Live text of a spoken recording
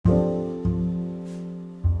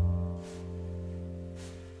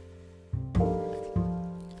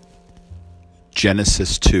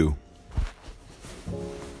Genesis 2.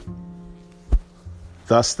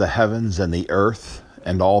 Thus the heavens and the earth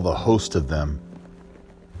and all the host of them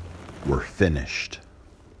were finished.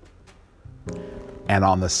 And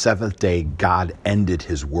on the seventh day God ended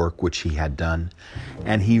his work which he had done,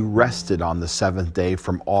 and he rested on the seventh day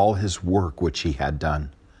from all his work which he had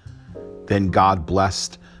done. Then God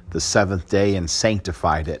blessed the seventh day and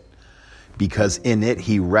sanctified it, because in it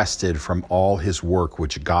he rested from all his work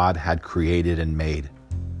which God had created and made.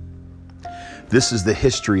 This is the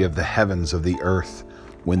history of the heavens of the earth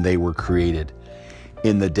when they were created,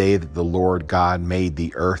 in the day that the Lord God made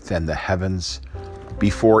the earth and the heavens,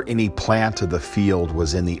 before any plant of the field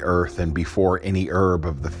was in the earth, and before any herb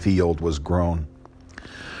of the field was grown.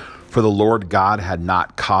 For the Lord God had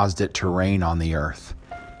not caused it to rain on the earth,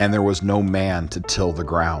 and there was no man to till the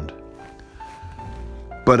ground.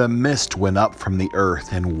 But a mist went up from the earth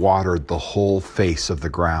and watered the whole face of the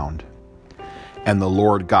ground. And the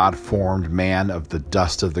Lord God formed man of the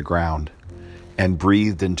dust of the ground, and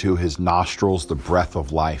breathed into his nostrils the breath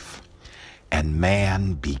of life, and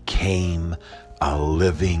man became a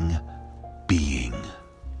living being.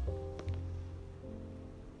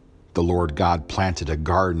 The Lord God planted a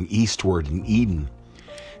garden eastward in Eden,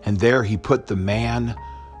 and there he put the man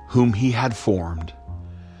whom he had formed.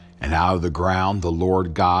 And out of the ground the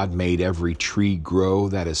Lord God made every tree grow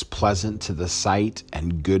that is pleasant to the sight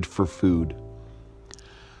and good for food.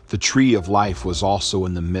 The tree of life was also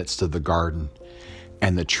in the midst of the garden,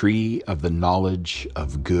 and the tree of the knowledge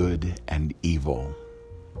of good and evil.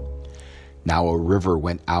 Now a river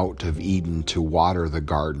went out of Eden to water the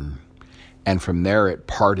garden, and from there it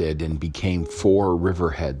parted and became 4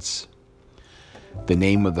 riverheads. The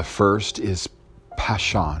name of the first is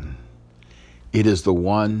Pishon. It is the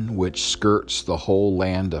one which skirts the whole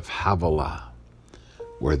land of Havilah,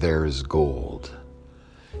 where there is gold,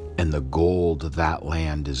 and the gold of that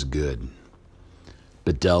land is good.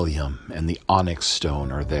 Bdellium and the onyx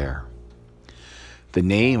stone are there. The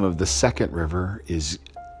name of the second river is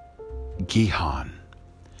Gihon.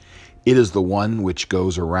 It is the one which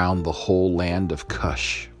goes around the whole land of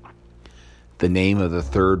Cush. The name of the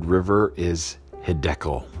third river is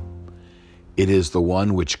Hiddekel. It is the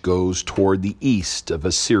one which goes toward the east of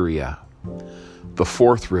Assyria. The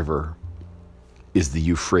fourth river is the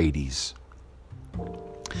Euphrates.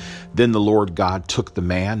 Then the Lord God took the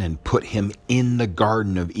man and put him in the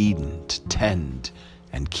Garden of Eden to tend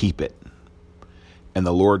and keep it. And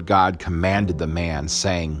the Lord God commanded the man,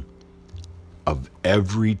 saying, "Of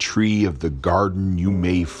every tree of the garden you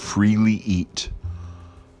may freely eat,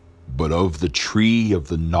 but of the tree of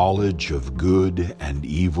the knowledge of good and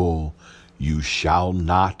evil you shall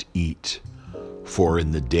not eat, for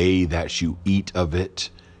in the day that you eat of it,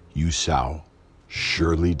 you shall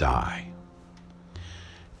surely die."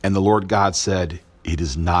 And the Lord God said, "It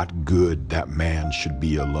is not good that man should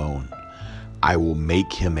be alone. I will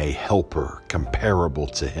make him a helper comparable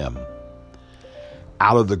to him."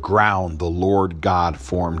 Out of the ground the Lord God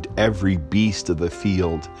formed every beast of the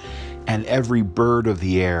field and every bird of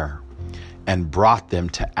the air, and brought them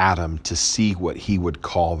to Adam to see what he would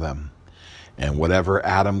call them. And whatever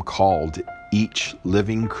Adam called each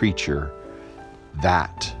living creature,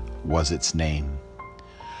 that was its name.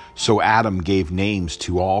 So Adam gave names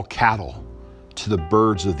to all cattle, to the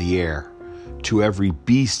birds of the air, to every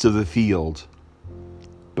beast of the field.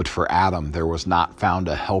 But for Adam there was not found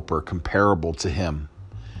a helper comparable to him.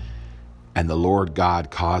 And the Lord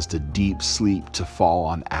God caused a deep sleep to fall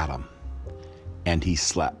on Adam, and he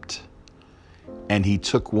slept. And he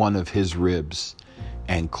took one of his ribs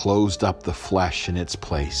and closed up the flesh in its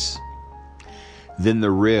place. Then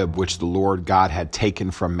the rib which the Lord God had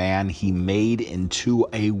taken from man, he made into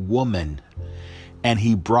a woman, and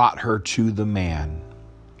he brought her to the man.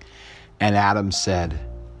 And Adam said,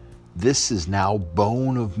 "This is now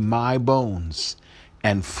bone of my bones,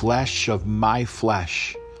 and flesh of my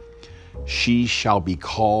flesh. She shall be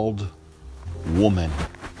called woman,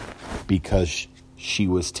 because she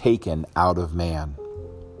was taken out of man.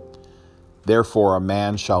 Therefore a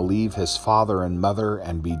man shall leave his father and mother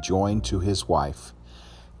and be joined to his wife,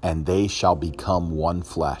 and they shall become one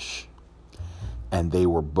flesh. And they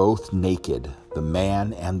were both naked, the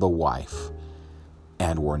man and the wife,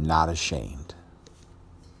 and were not ashamed."